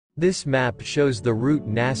This map shows the route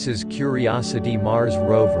NASA's Curiosity Mars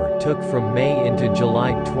rover took from May into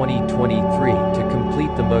July 2023 to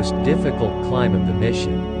complete the most difficult climb of the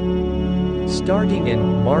mission. Starting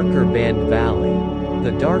in Marker Band Valley,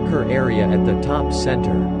 the darker area at the top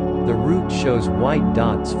center, the route shows white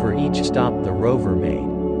dots for each stop the rover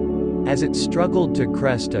made. As it struggled to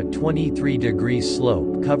crest a 23-degree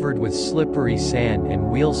slope covered with slippery sand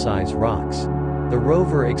and wheel-size rocks, the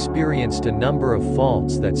rover experienced a number of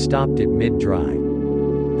faults that stopped it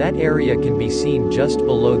mid-drive. That area can be seen just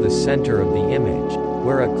below the center of the image,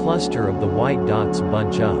 where a cluster of the white dots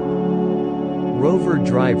bunch up. Rover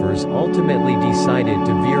drivers ultimately decided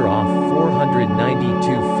to veer off 492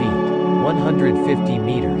 feet, 150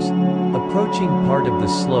 meters, approaching part of the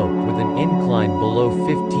slope with an incline below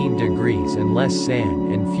 15 degrees and less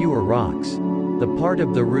sand and fewer rocks. The part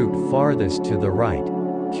of the route farthest to the right,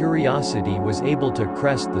 Curiosity was able to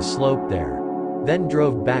crest the slope there, then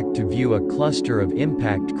drove back to view a cluster of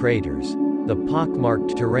impact craters, the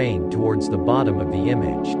pockmarked terrain towards the bottom of the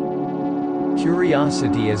image.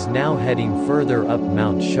 Curiosity is now heading further up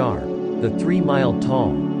Mount Sharp, the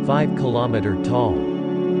 3-mile-tall, 5-kilometer-tall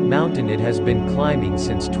mountain it has been climbing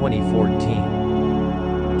since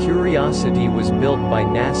 2014. Curiosity was built by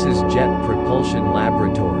NASA's Jet Propulsion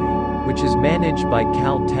Laboratory, which is managed by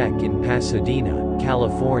Caltech in Pasadena,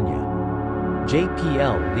 California.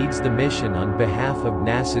 JPL leads the mission on behalf of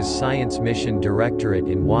NASA's Science Mission Directorate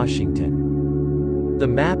in Washington. The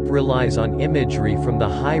map relies on imagery from the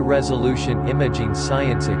High-Resolution Imaging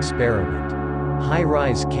Science Experiment,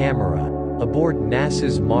 HiRISE camera, aboard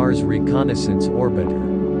NASA's Mars Reconnaissance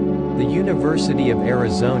Orbiter. The University of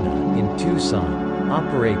Arizona, in Tucson,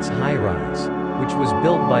 operates HiRISE, which was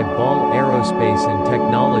built by Ball Aerospace and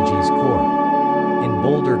Technologies Corp. in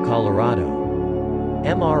Boulder, Colorado.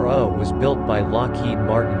 MRO was built by Lockheed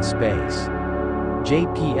Martin Space.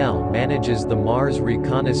 JPL manages the Mars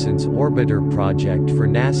Reconnaissance Orbiter project for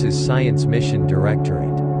NASA's Science Mission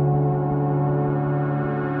Directorate.